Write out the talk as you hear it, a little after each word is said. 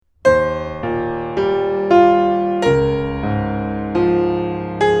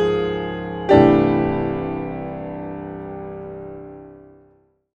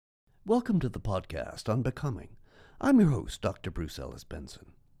Welcome to the podcast On Becoming. I'm your host, Dr. Bruce Ellis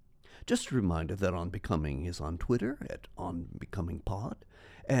Benson. Just a reminder that On Becoming is on Twitter at OnBecomingPod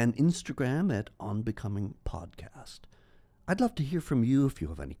and Instagram at OnBecomingPodcast. I'd love to hear from you if you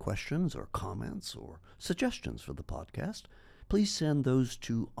have any questions or comments or suggestions for the podcast. Please send those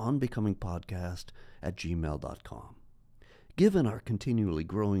to onbecomingpodcast@gmail.com. Given our continually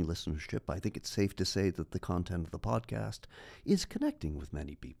growing listenership, I think it's safe to say that the content of the podcast is connecting with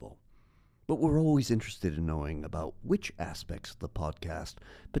many people. But we're always interested in knowing about which aspects of the podcast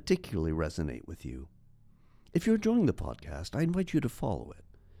particularly resonate with you. If you're enjoying the podcast, I invite you to follow it.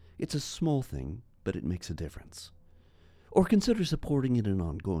 It's a small thing, but it makes a difference. Or consider supporting it in an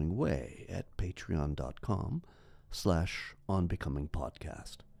ongoing way at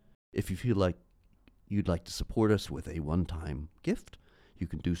patreon.com/onbecomingpodcast. If you feel like you'd like to support us with a one-time gift, you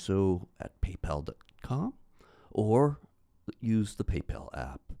can do so at paypal.com or use the PayPal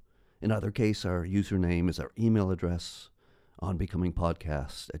app. In either case, our username is our email address,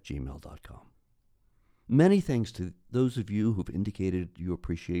 onbecomingpodcast@gmail.com. Many thanks to those of you who've indicated your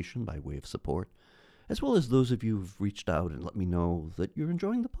appreciation by way of support, as well as those of you who've reached out and let me know that you're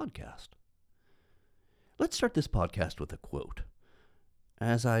enjoying the podcast. Let's start this podcast with a quote.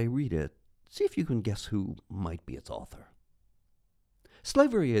 As I read it, see if you can guess who might be its author.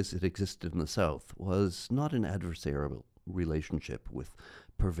 Slavery as it existed in the South was not an adversarial relationship with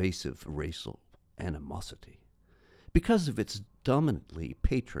pervasive racial animosity. Because of its dominantly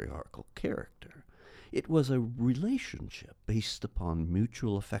patriarchal character, it was a relationship based upon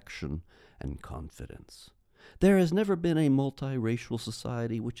mutual affection and confidence. There has never been a multiracial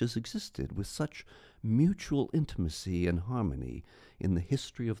society which has existed with such mutual intimacy and harmony in the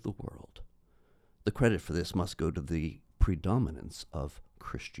history of the world. The credit for this must go to the predominance of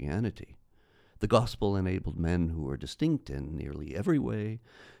Christianity. The gospel enabled men who were distinct in nearly every way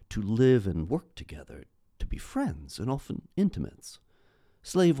to live and work together, to be friends and often intimates.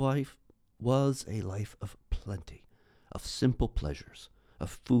 Slave life was a life of plenty, of simple pleasures,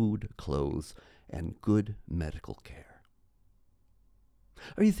 of food, clothes, and good medical care.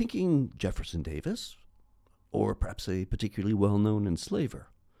 Are you thinking Jefferson Davis? Or perhaps a particularly well-known enslaver?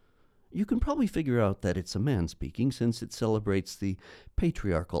 You can probably figure out that it's a man speaking, since it celebrates the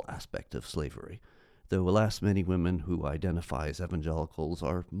patriarchal aspect of slavery, though alas, many women who identify as evangelicals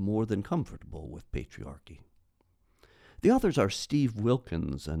are more than comfortable with patriarchy. The authors are Steve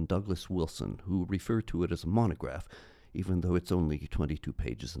Wilkins and Douglas Wilson, who refer to it as a monograph, even though it's only 22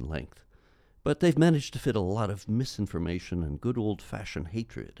 pages in length. But they've managed to fit a lot of misinformation and good old-fashioned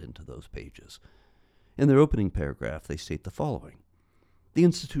hatred into those pages. In their opening paragraph, they state the following. The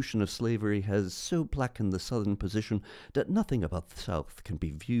institution of slavery has so blackened the Southern position that nothing about the South can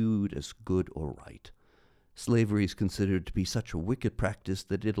be viewed as good or right. Slavery is considered to be such a wicked practice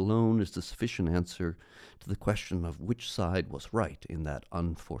that it alone is the sufficient answer to the question of which side was right in that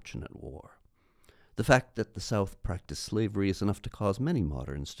unfortunate war. The fact that the South practiced slavery is enough to cause many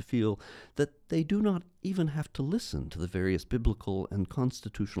moderns to feel that they do not even have to listen to the various biblical and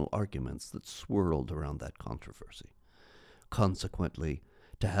constitutional arguments that swirled around that controversy. Consequently,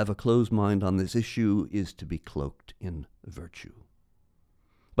 to have a closed mind on this issue is to be cloaked in virtue.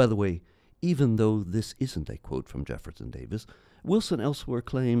 By the way, even though this isn't a quote from Jefferson Davis, Wilson elsewhere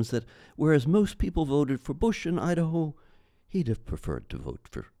claims that whereas most people voted for Bush in Idaho, he'd have preferred to vote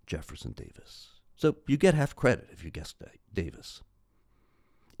for Jefferson Davis. So you get half credit if you guessed Davis.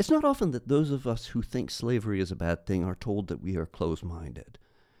 It's not often that those of us who think slavery is a bad thing are told that we are closed-minded.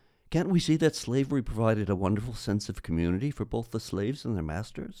 Can't we see that slavery provided a wonderful sense of community for both the slaves and their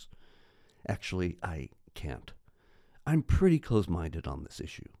masters? Actually, I can't. I'm pretty close-minded on this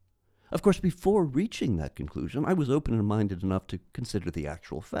issue. Of course, before reaching that conclusion, I was open and minded enough to consider the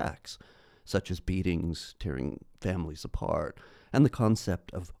actual facts, such as beatings, tearing families apart, and the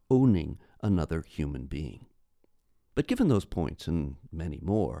concept of owning another human being. But given those points, and many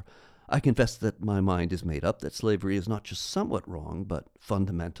more, I confess that my mind is made up that slavery is not just somewhat wrong, but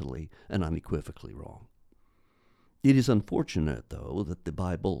fundamentally and unequivocally wrong. It is unfortunate, though, that the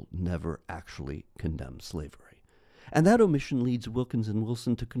Bible never actually condemns slavery. And that omission leads Wilkins and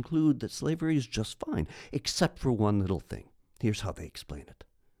Wilson to conclude that slavery is just fine, except for one little thing. Here's how they explain it.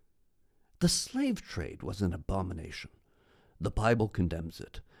 The slave trade was an abomination. The Bible condemns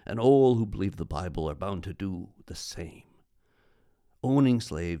it, and all who believe the Bible are bound to do the same. Owning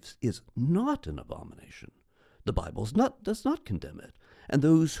slaves is not an abomination. The Bible does not condemn it, and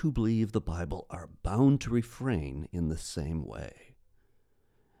those who believe the Bible are bound to refrain in the same way.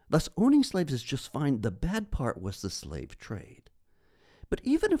 Thus, owning slaves is just fine. The bad part was the slave trade. But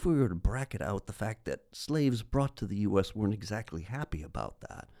even if we were to bracket out the fact that slaves brought to the U.S. weren't exactly happy about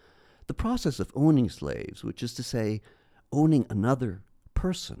that, The process of owning slaves, which is to say, owning another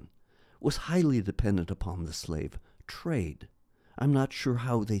person, was highly dependent upon the slave trade. I'm not sure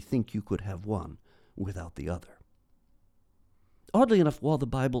how they think you could have one without the other. Oddly enough, while the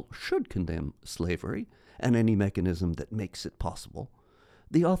Bible should condemn slavery and any mechanism that makes it possible,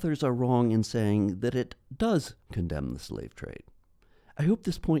 the authors are wrong in saying that it does condemn the slave trade. I hope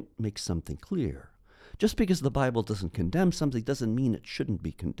this point makes something clear. Just because the Bible doesn't condemn something doesn't mean it shouldn't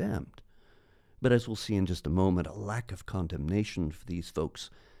be condemned. But as we'll see in just a moment, a lack of condemnation for these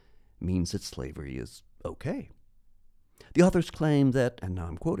folks means that slavery is okay. The authors claim that, and now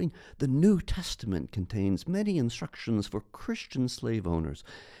I'm quoting, the New Testament contains many instructions for Christian slave owners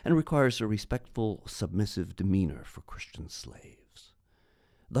and requires a respectful, submissive demeanor for Christian slaves.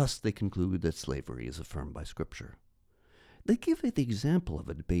 Thus, they conclude that slavery is affirmed by Scripture. They give the example of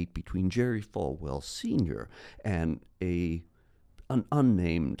a debate between Jerry Falwell Sr. and an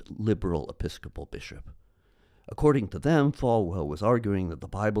unnamed liberal Episcopal bishop. According to them, Falwell was arguing that the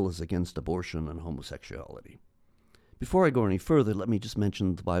Bible is against abortion and homosexuality. Before I go any further, let me just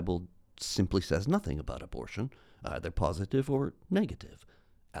mention the Bible simply says nothing about abortion, either positive or negative.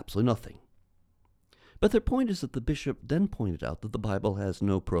 Absolutely nothing. But their point is that the bishop then pointed out that the Bible has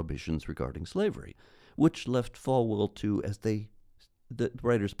no prohibitions regarding slavery, which left Falwell to, as the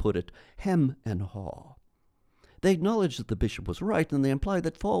writers put it, hem and haw. They acknowledged that the bishop was right, and they implied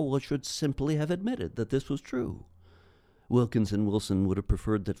that Falwell should simply have admitted that this was true. Wilkins and Wilson would have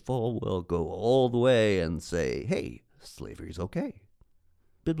preferred that Falwell go all the way and say, hey, slavery's okay.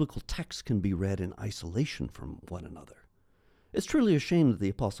 Biblical texts can be read in isolation from one another. It's truly a shame that the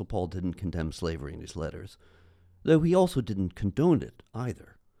Apostle Paul didn't condemn slavery in his letters, though he also didn't condone it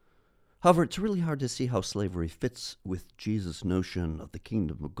either. However, it's really hard to see how slavery fits with Jesus' notion of the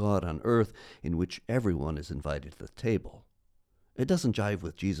kingdom of God on earth in which everyone is invited to the table. It doesn't jive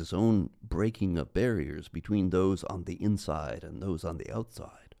with Jesus' own breaking of barriers between those on the inside and those on the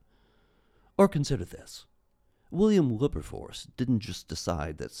outside. Or consider this. William Wilberforce didn't just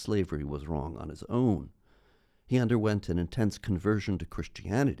decide that slavery was wrong on his own. He underwent an intense conversion to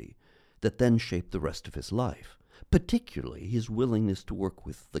Christianity that then shaped the rest of his life, particularly his willingness to work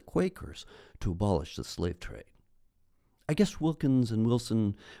with the Quakers to abolish the slave trade. I guess Wilkins and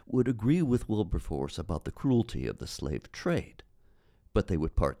Wilson would agree with Wilberforce about the cruelty of the slave trade, but they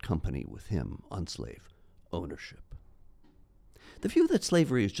would part company with him on slave ownership. The view that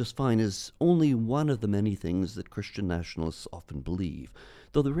slavery is just fine is only one of the many things that Christian nationalists often believe,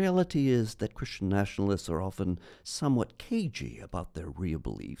 though the reality is that Christian nationalists are often somewhat cagey about their real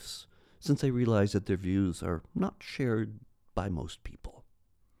beliefs, since they realize that their views are not shared by most people.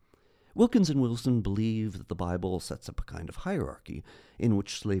 Wilkins and Wilson believe that the Bible sets up a kind of hierarchy in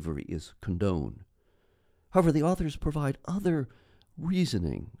which slavery is condoned. However, the authors provide other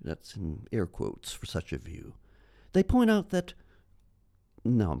reasoning, that's in air quotes, for such a view. They point out that,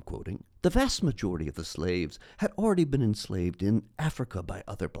 now I'm quoting, the vast majority of the slaves had already been enslaved in Africa by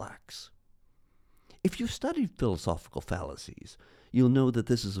other blacks. If you've studied philosophical fallacies, you'll know that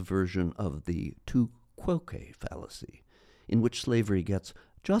this is a version of the tu quoque fallacy, in which slavery gets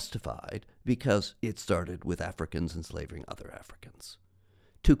justified because it started with Africans enslaving other Africans.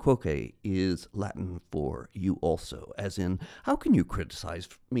 Tu quoque is Latin for you also, as in, how can you criticize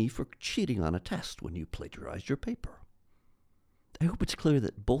me for cheating on a test when you plagiarized your paper? I hope it's clear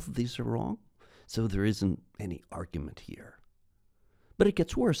that both of these are wrong, so there isn't any argument here. But it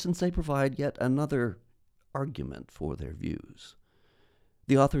gets worse since they provide yet another argument for their views.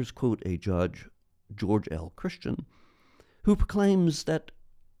 The authors quote a judge, George L. Christian, who proclaims that,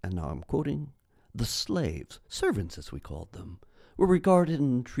 and now I'm quoting, the slaves, servants as we called them, were regarded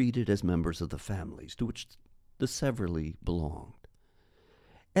and treated as members of the families to which the severally belonged.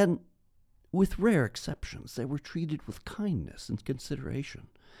 And with rare exceptions, they were treated with kindness and consideration,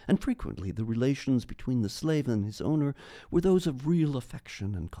 and frequently the relations between the slave and his owner were those of real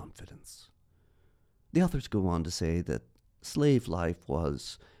affection and confidence. The authors go on to say that slave life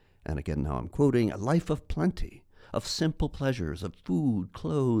was, and again now I'm quoting, a life of plenty, of simple pleasures, of food,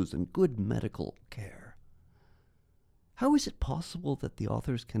 clothes, and good medical care. How is it possible that the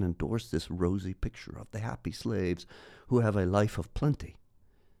authors can endorse this rosy picture of the happy slaves who have a life of plenty?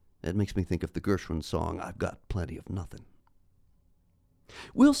 It makes me think of the Gershwin song, I've Got Plenty of Nothing.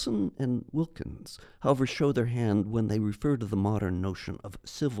 Wilson and Wilkins, however, show their hand when they refer to the modern notion of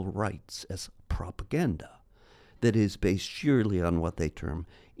civil rights as propaganda that is based sheerly on what they term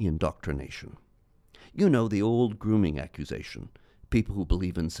indoctrination. You know, the old grooming accusation. People who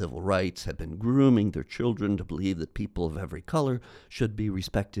believe in civil rights have been grooming their children to believe that people of every color should be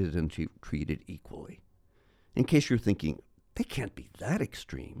respected and treated equally. In case you're thinking, they can't be that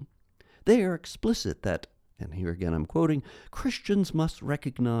extreme, They are explicit that, and here again I'm quoting, Christians must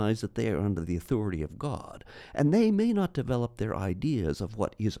recognize that they are under the authority of God, and they may not develop their ideas of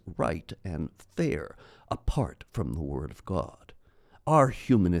what is right and fair apart from the Word of God. Our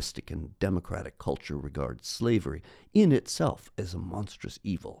humanistic and democratic culture regards slavery in itself as a monstrous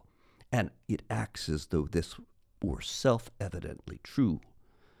evil, and it acts as though this were self-evidently true.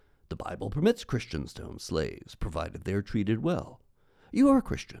 The Bible permits Christians to own slaves, provided they are treated well. You are a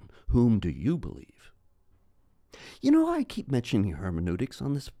Christian. Whom do you believe? You know, I keep mentioning hermeneutics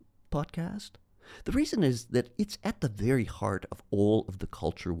on this podcast. The reason is that it's at the very heart of all of the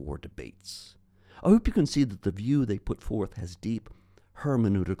culture war debates. I hope you can see that the view they put forth has deep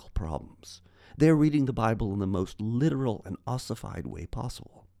hermeneutical problems. They're reading the Bible in the most literal and ossified way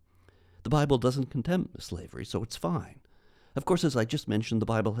possible. The Bible doesn't condemn slavery, so it's fine. Of course, as I just mentioned, the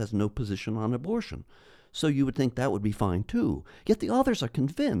Bible has no position on abortion, so you would think that would be fine too. Yet the authors are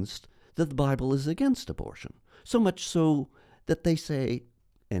convinced that the Bible is against abortion, so much so that they say,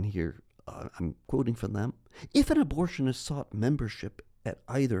 and here I'm quoting from them, if an abortionist sought membership at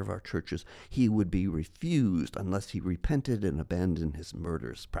either of our churches, he would be refused unless he repented and abandoned his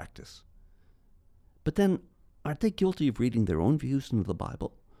murderous practice. But then, aren't they guilty of reading their own views into the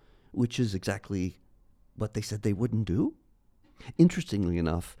Bible, which is exactly what they said they wouldn't do? Interestingly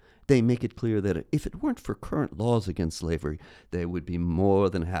enough, they make it clear that if it weren't for current laws against slavery, they would be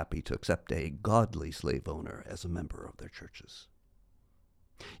more than happy to accept a godly slave owner as a member of their churches.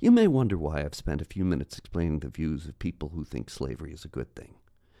 You may wonder why I've spent a few minutes explaining the views of people who think slavery is a good thing.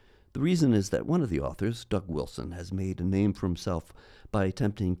 The reason is that one of the authors, Doug Wilson, has made a name for himself by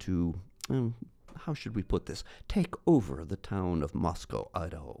attempting to, how should we put this, take over the town of Moscow,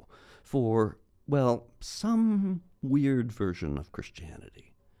 Idaho, for, well, some weird version of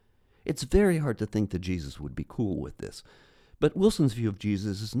Christianity. It's very hard to think that Jesus would be cool with this, but Wilson's view of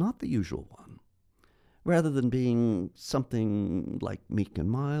Jesus is not the usual one. Rather than being something like meek and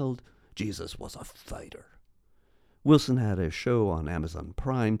mild, Jesus was a fighter. Wilson had a show on Amazon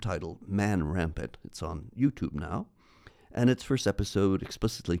Prime titled Man Rampant. It's on YouTube now, and its first episode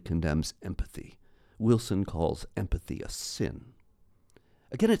explicitly condemns empathy. Wilson calls empathy a sin.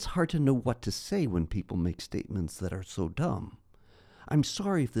 Again, it's hard to know what to say when people make statements that are so dumb. I'm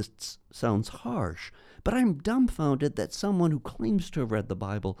sorry if this sounds harsh, but I'm dumbfounded that someone who claims to have read the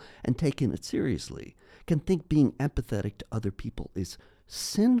Bible and taken it seriously can think being empathetic to other people is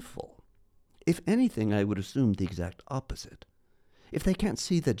sinful. If anything, I would assume the exact opposite. If they can't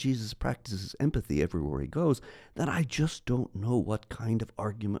see that Jesus practices empathy everywhere he goes, then I just don't know what kind of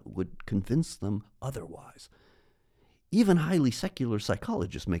argument would convince them otherwise. Even highly secular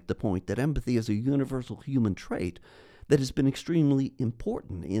psychologists make the point that empathy is a universal human trait that has been extremely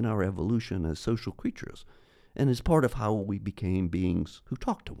important in our evolution as social creatures, and is part of how we became beings who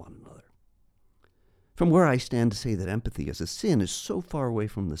talk to one another. From where I stand, to say that empathy is a sin is so far away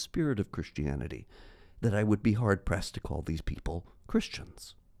from the spirit of Christianity that I would be hard-pressed to call these people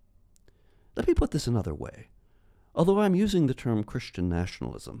Christians. Let me put this another way. Although I'm using the term Christian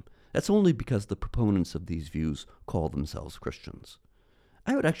nationalism, that's only because the proponents of these views call themselves Christians.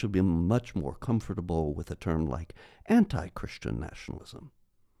 I would actually be much more comfortable with a term like anti-Christian nationalism.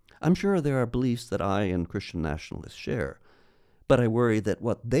 I'm sure there are beliefs that I and Christian nationalists share, but I worry that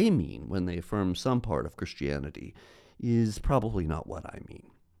what they mean when they affirm some part of Christianity is probably not what I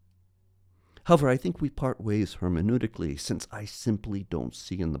mean. However, I think we part ways hermeneutically, since I simply don't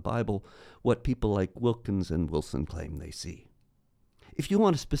see in the Bible what people like Wilkins and Wilson claim they see. If you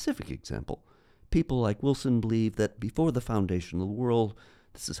want a specific example, people like Wilson believe that before the foundation of the world,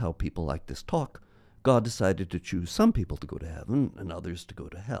 this is how people like this talk, God decided to choose some people to go to heaven and others to go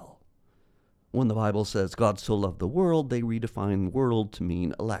to hell. When the Bible says God so loved the world, they redefine world to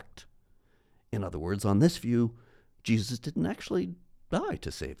mean elect. In other words, on this view, Jesus didn't actually die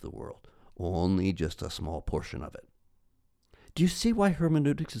to save the world, only just a small portion of it. Do you see why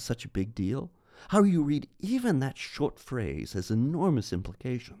hermeneutics is such a big deal? How you read even that short phrase has enormous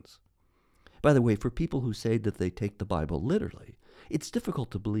implications. By the way, for people who say that they take the Bible literally, it's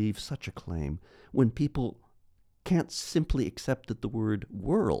difficult to believe such a claim when people can't simply accept that the word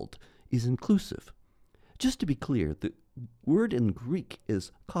world is inclusive. Just to be clear, the word in Greek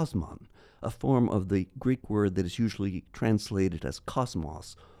is kosmon, a form of the Greek word that is usually translated as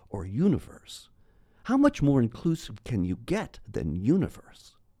cosmos or universe. How much more inclusive can you get than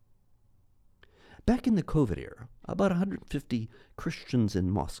universe? Back in the COVID era, about 150 Christians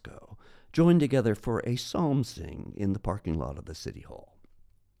in Moscow joined together for a psalm sing in the parking lot of the city hall.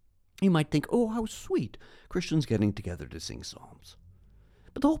 You might think, oh, how sweet, Christians getting together to sing psalms.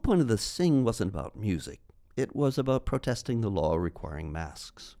 But the whole point of the sing wasn't about music. It was about protesting the law requiring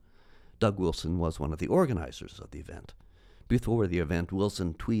masks. Doug Wilson was one of the organizers of the event. Before the event,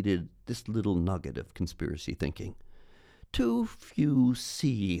 Wilson tweeted this little nugget of conspiracy thinking. Too few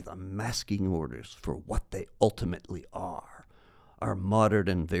see the masking orders for what they ultimately are. Our modern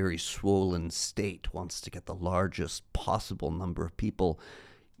and very swollen state wants to get the largest possible number of people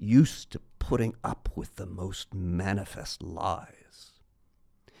used to putting up with the most manifest lies.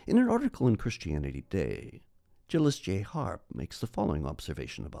 In an article in Christianity Today, Gillis J. Harp makes the following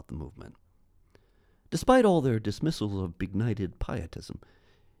observation about the movement. Despite all their dismissals of benighted pietism,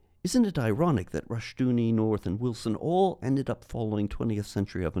 isn't it ironic that Rushdoony, North, and Wilson all ended up following 20th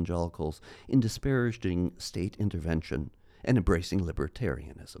century evangelicals in disparaging state intervention and embracing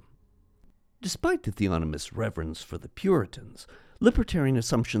libertarianism? Despite the theonomist's reverence for the Puritans, libertarian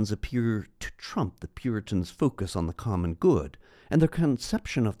assumptions appear to trump the Puritans' focus on the common good and their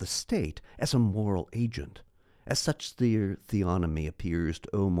conception of the state as a moral agent. As such, their theonomy appears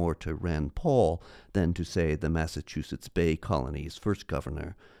to owe more to Rand Paul than to, say, the Massachusetts Bay Colony's first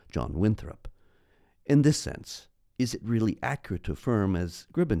governor, John Winthrop. In this sense, is it really accurate to affirm, as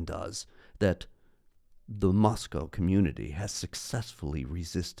Gribben does, that the Moscow community has successfully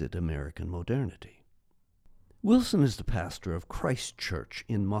resisted American modernity? Wilson is the pastor of Christ Church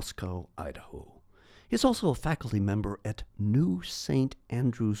in Moscow, Idaho. He is also a faculty member at New St.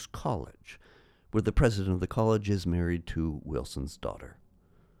 Andrew's College, where the president of the college is married to Wilson's daughter.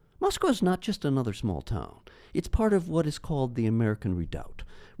 Moscow is not just another small town. It's part of what is called the American Redoubt,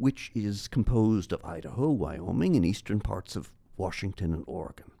 which is composed of Idaho, Wyoming, and eastern parts of Washington and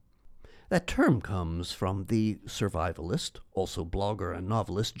Oregon. That term comes from the survivalist, also blogger and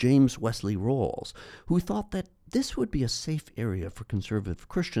novelist, James Wesley Rawls, who thought that this would be a safe area for conservative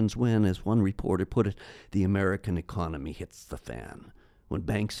Christians when, as one reporter put it, the American economy hits the fan. When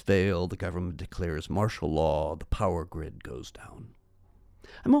banks fail, the government declares martial law, the power grid goes down.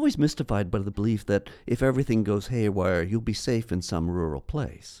 I'm always mystified by the belief that if everything goes haywire, you'll be safe in some rural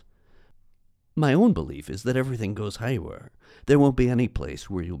place. My own belief is that everything goes haywire. There won't be any place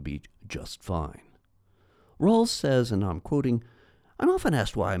where you'll be just fine. Rawls says, and I'm quoting, I'm often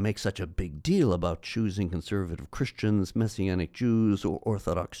asked why I make such a big deal about choosing conservative Christians, Messianic Jews, or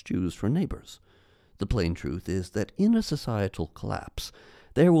Orthodox Jews for neighbors. The plain truth is that in a societal collapse,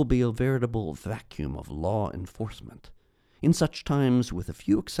 there will be a veritable vacuum of law enforcement. In such times, with a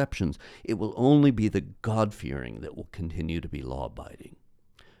few exceptions, it will only be the God-fearing that will continue to be law-abiding.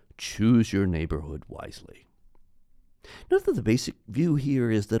 Choose your neighborhood wisely. Note that the basic view here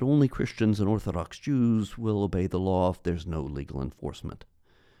is that only Christians and Orthodox Jews will obey the law if there's no legal enforcement.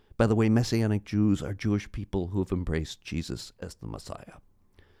 By the way, Messianic Jews are Jewish people who have embraced Jesus as the Messiah.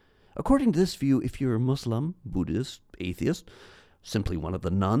 According to this view, if you're a Muslim, Buddhist, atheist, simply one of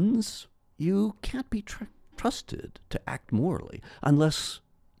the nuns, you can't be trusted to act morally unless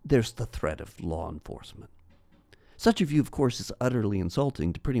there's the threat of law enforcement. Such a view, of course, is utterly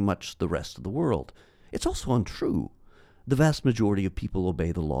insulting to pretty much the rest of the world. It's also untrue. The vast majority of people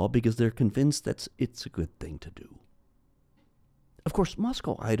obey the law because they're convinced that it's a good thing to do. Of course,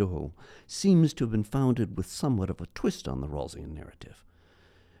 Moscow, Idaho seems to have been founded with somewhat of a twist on the Rawlsian narrative.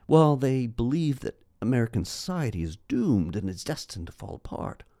 While they believe that American society is doomed and is destined to fall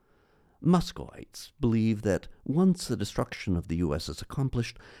apart, Muscovites believe that once the destruction of the U.S. is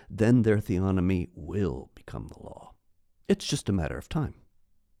accomplished, then their theonomy will become the law. It's just a matter of time.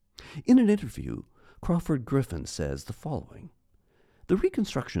 In an interview, Crawford Griffin says the following: the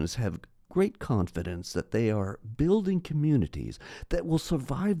Reconstructionists have great confidence that they are building communities that will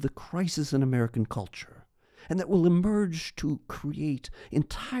survive the crisis in American culture and that will emerge to create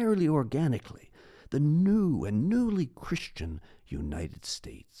entirely organically the new and newly Christian United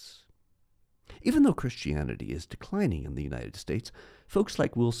States. Even though Christianity is declining in the United States, folks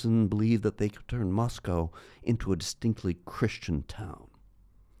like Wilson believe that they could turn Moscow into a distinctly Christian town.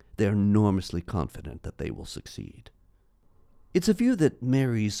 They are enormously confident that they will succeed. It's a view that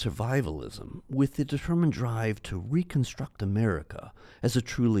marries survivalism with the determined drive to reconstruct America as a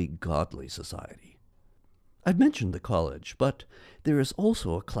truly godly society. I've mentioned the college, but there is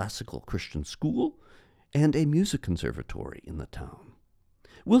also a classical Christian school and a music conservatory in the town.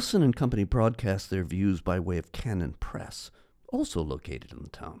 Wilson and Company broadcast their views by way of Canon Press, also located in the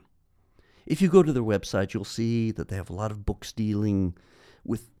town. If you go to their website, you'll see that they have a lot of books dealing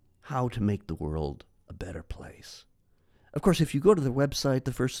with how to make the world a better place. Of course, if you go to their website,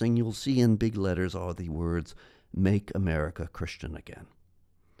 the first thing you'll see in big letters are the words, "Make America Christian Again."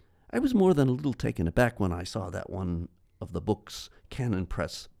 I was more than a little taken aback when I saw that one of the books Canon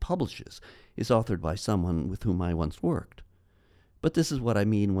Press publishes is authored by someone with whom I once worked. But this is what I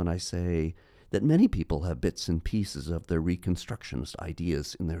mean when I say that many people have bits and pieces of their Reconstructionist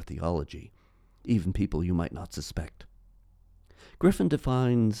ideas in their theology, even people you might not suspect. Griffin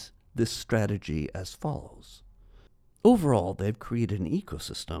defines this strategy as follows. Overall, they've created an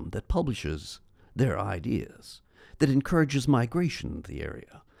ecosystem that publishes their ideas, that encourages migration in the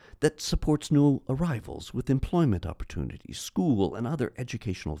area, that supports new arrivals with employment opportunities, school, and other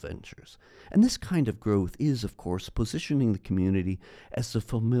educational ventures. And this kind of growth is, of course, positioning the community as the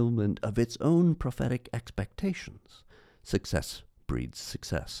fulfillment of its own prophetic expectations. Success breeds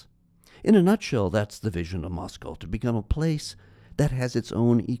success. In a nutshell, that's the vision of Moscow, to become a place that has its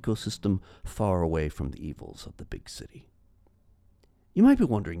own ecosystem far away from the evils of the big city. You might be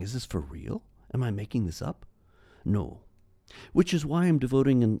wondering, is this for real? Am I making this up? No. Which is why I'm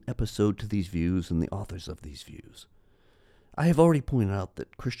devoting an episode to these views and the authors of these views. I have already pointed out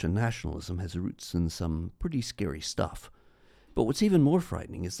that Christian nationalism has roots in some pretty scary stuff, but what's even more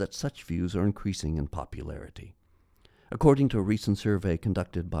frightening is that such views are increasing in popularity. According to a recent survey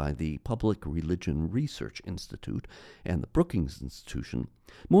conducted by the Public Religion Research Institute and the Brookings Institution,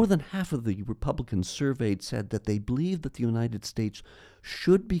 more than half of the Republicans surveyed said that they believe that the United States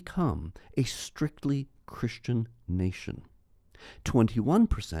should become a strictly Christian nation.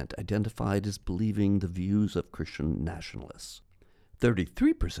 21% identified as believing the views of Christian nationalists.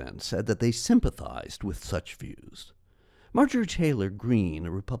 33% said that they sympathized with such views. Marjorie Taylor Greene,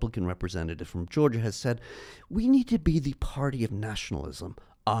 a Republican representative from Georgia, has said, "We need to be the party of nationalism.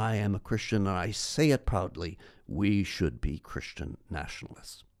 I am a Christian, and I say it proudly. We should be Christian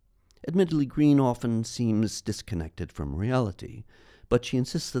nationalists." Admittedly, Greene often seems disconnected from reality, but she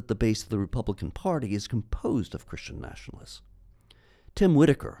insists that the base of the Republican Party is composed of Christian nationalists. Tim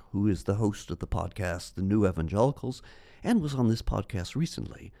Whitaker, who is the host of the podcast The New Evangelicals and was on this podcast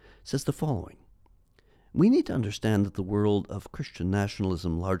recently, says the following. We need to understand that the world of Christian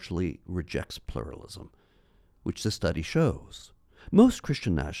nationalism largely rejects pluralism, which the study shows. Most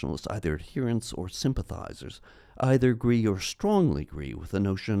Christian nationalists, either adherents or sympathizers, either agree or strongly agree with the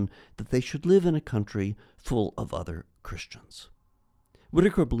notion that they should live in a country full of other Christians.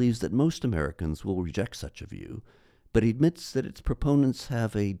 Whitaker believes that most Americans will reject such a view, but he admits that its proponents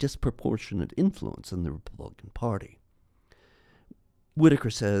have a disproportionate influence in the Republican Party. Whitaker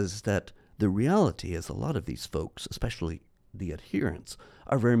says that the reality is a lot of these folks, especially the adherents,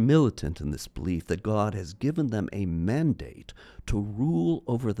 are very militant in this belief that God has given them a mandate to rule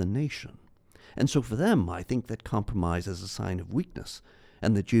over the nation. And so for them, I think that compromise is a sign of weakness,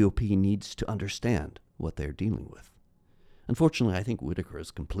 and the GOP needs to understand what they're dealing with. Unfortunately, I think Whitaker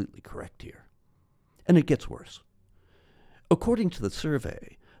is completely correct here. And it gets worse. According to the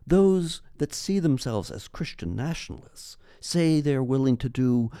survey, those that see themselves as Christian nationalists say they're willing to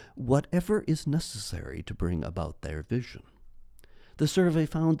do whatever is necessary to bring about their vision. The survey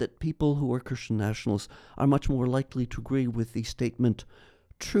found that people who are Christian nationalists are much more likely to agree with the statement,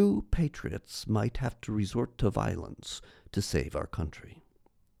 "True patriots might have to resort to violence to save our country."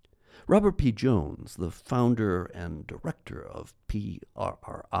 Robert P. Jones, the founder and director of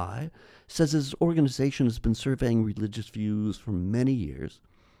PRRI, says his organization has been surveying religious views for many years,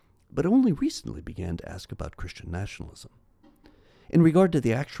 but only recently began to ask about Christian nationalism. In regard to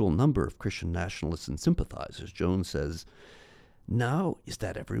the actual number of Christian nationalists and sympathizers, Jones says, "Now, is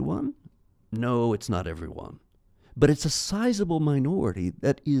that everyone? No, it's not everyone. But it's a sizable minority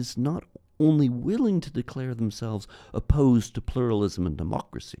that is not only willing to declare themselves opposed to pluralism and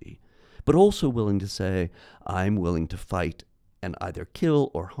democracy, but also willing to say, I'm willing to fight and either kill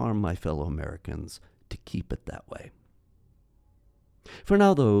or harm my fellow Americans to keep it that way." For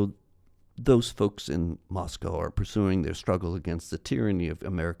now, though, those folks in Moscow are pursuing their struggle against the tyranny of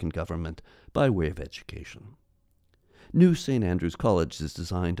American government by way of education. New St. Andrews College is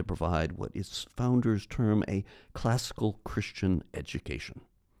designed to provide what its founders term a classical Christian education.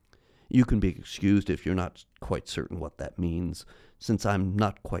 You can be excused if you're not quite certain what that means, since I'm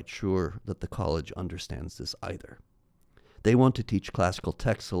not quite sure that the college understands this either. They want to teach classical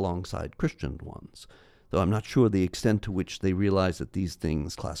texts alongside Christian ones, though I'm not sure the extent to which they realize that these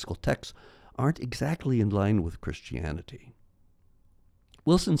things, classical texts, aren't exactly in line with Christianity.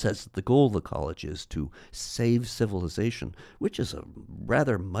 Wilson says that the goal of the college is to save civilization, which is a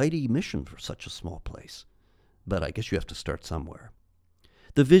rather mighty mission for such a small place. But I guess you have to start somewhere.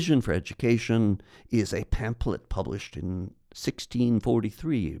 The vision for education is a pamphlet published in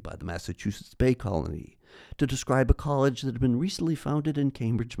 1643 by the Massachusetts Bay Colony to describe a college that had been recently founded in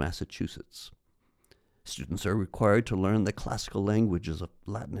Cambridge, Massachusetts. Students are required to learn the classical languages of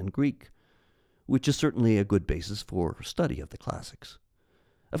Latin and Greek, which is certainly a good basis for study of the classics.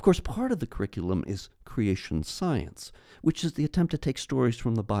 Of course, part of the curriculum is creation science, which is the attempt to take stories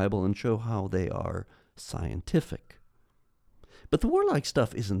from the Bible and show how they are scientific. But the warlike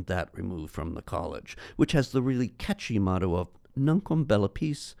stuff isn't that removed from the college, which has the really catchy motto of Nunquam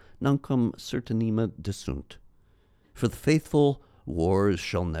bellicis, nunquam certinima desunt. For the faithful, wars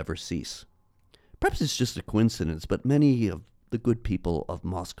shall never cease. Perhaps it's just a coincidence, but many of the good people of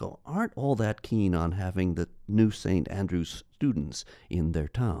Moscow aren't all that keen on having the new St. Andrew's students in their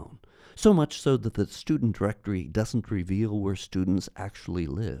town, so much so that the student directory doesn't reveal where students actually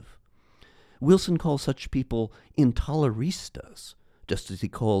live. Wilson calls such people intoleristas, just as he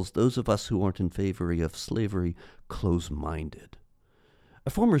calls those of us who aren't in favor of slavery close-minded. A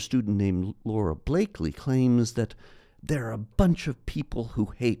former student named Laura Blakely claims that they're a bunch of people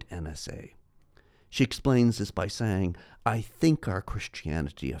who hate NSA. She explains this by saying, "I think our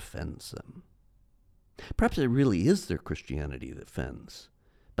Christianity offends them." Perhaps it really is their Christianity that offends,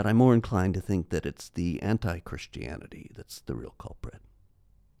 but I'm more inclined to think that it's the anti-Christianity that's the real culprit.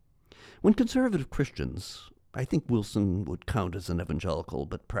 When conservative Christians, I think Wilson would count as an evangelical,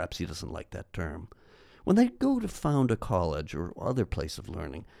 but perhaps he doesn't like that term, when they go to found a college or other place of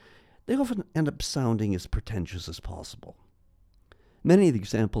learning, they often end up sounding as pretentious as possible. Many of the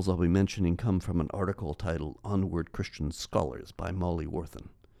examples I'll be mentioning come from an article titled Onward Christian Scholars by Molly Worthen.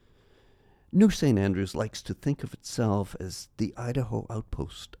 New St. Andrews likes to think of itself as the Idaho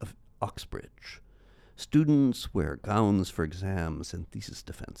outpost of Oxbridge. Students wear gowns for exams and thesis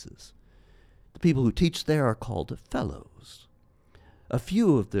defenses. The people who teach there are called fellows. A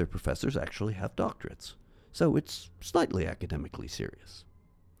few of their professors actually have doctorates, so it's slightly academically serious.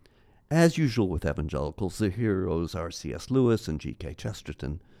 As usual with evangelicals, their heroes are C.S. Lewis and G.K.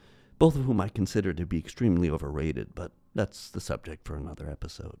 Chesterton, both of whom I consider to be extremely overrated, but that's the subject for another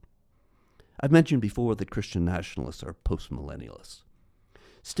episode. I've mentioned before that Christian nationalists are postmillennialists.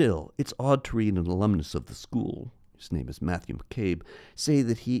 Still, it's odd to read an alumnus of the school, his name is Matthew McCabe, say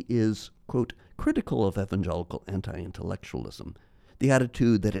that he is, quote, critical of evangelical anti-intellectualism, the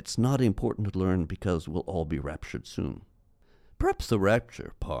attitude that it's not important to learn because we'll all be raptured soon. Perhaps the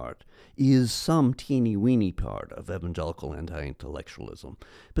rapture part is some teeny-weeny part of evangelical anti-intellectualism,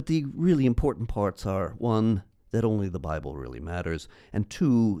 but the really important parts are, 1, that only the Bible really matters, and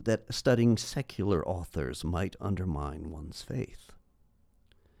 2, that studying secular authors might undermine one's faith.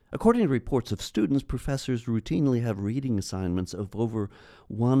 According to reports of students, professors routinely have reading assignments of over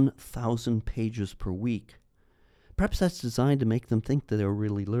 1,000 pages per week. Perhaps that's designed to make them think that they're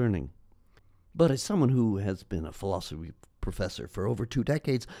really learning. But as someone who has been a philosophy professor for over 2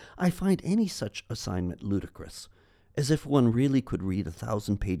 decades, I find any such assignment ludicrous, as if one really could read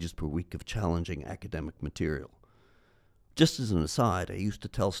 1,000 pages per week of challenging academic material. Just as an aside, I used to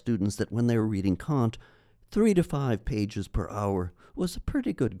tell students that when they were reading Kant, 3 to 5 pages per hour was a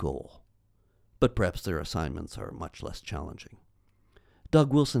pretty good goal. But perhaps their assignments are much less challenging.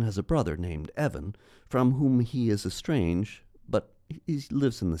 Doug Wilson has a brother named Evan, from whom he is estranged, but he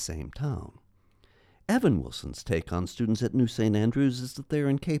lives in the same town. Evan Wilson's take on students at New St. Andrews is that they are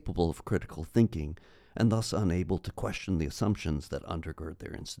incapable of critical thinking and thus unable to question the assumptions that undergird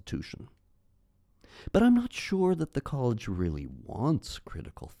their institution. But I'm not sure that the college really wants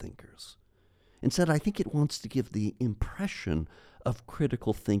critical thinkers. Instead, I think it wants to give the impression of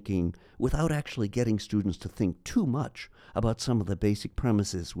critical thinking without actually getting students to think too much about some of the basic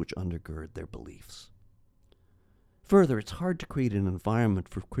premises which undergird their beliefs. Further, it's hard to create an environment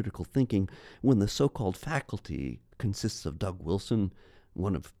for critical thinking when the so-called faculty consists of Doug Wilson,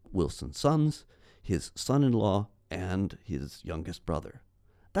 one of Wilson's sons, his son-in-law, and his youngest brother.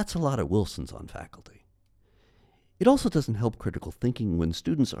 That's a lot of Wilsons on faculty. It also doesn't help critical thinking when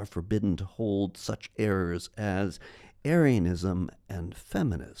students are forbidden to hold such errors as Arianism and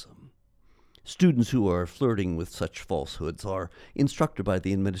feminism. Students who are flirting with such falsehoods are instructed by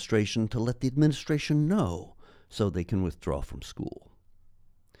the administration to let the administration know so they can withdraw from school.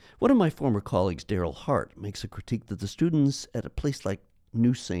 One of my former colleagues, Daryl Hart, makes a critique that the students at a place like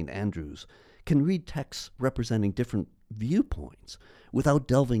New St. Andrews can read texts representing different viewpoints without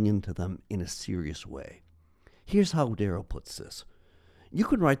delving into them in a serious way. Here's how Daryl puts this. You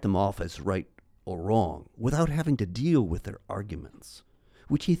can write them off as right or wrong without having to deal with their arguments,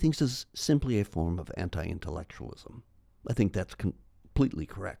 which he thinks is simply a form of anti-intellectualism. I think that's completely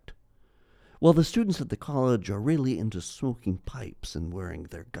correct. While the students at the college are really into smoking pipes and wearing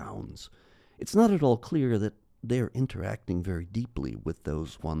their gowns, it's not at all clear that they're interacting very deeply with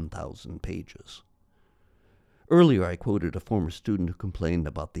those 1,000 pages. Earlier, I quoted a former student who complained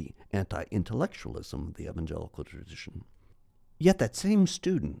about the anti-intellectualism of the evangelical tradition. Yet that same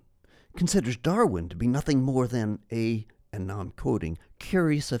student considers Darwin to be nothing more than a and now I'm quoting,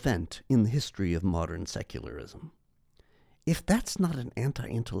 curious event in the history of modern secularism. If that's not an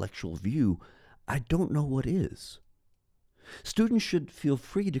anti-intellectual view, I don't know what is. Students should feel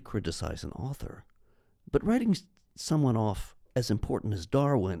free to criticize an author, but writing someone off as important as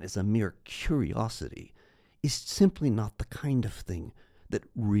Darwin as a mere curiosity is simply not the kind of thing that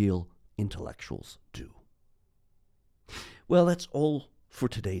real intellectuals do. Well, that's all for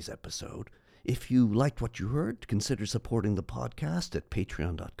today's episode. If you liked what you heard, consider supporting the podcast at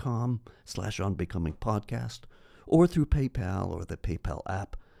patreon.com/onbecomingpodcast or through PayPal or the PayPal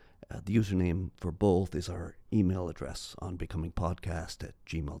app. The username for both is our email address,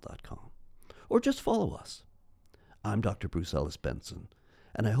 onbecomingpodcast@gmail.com. Or just follow us. I'm Dr. Bruce Ellis Benson,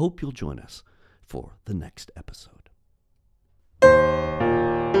 and I hope you'll join us for the next episode.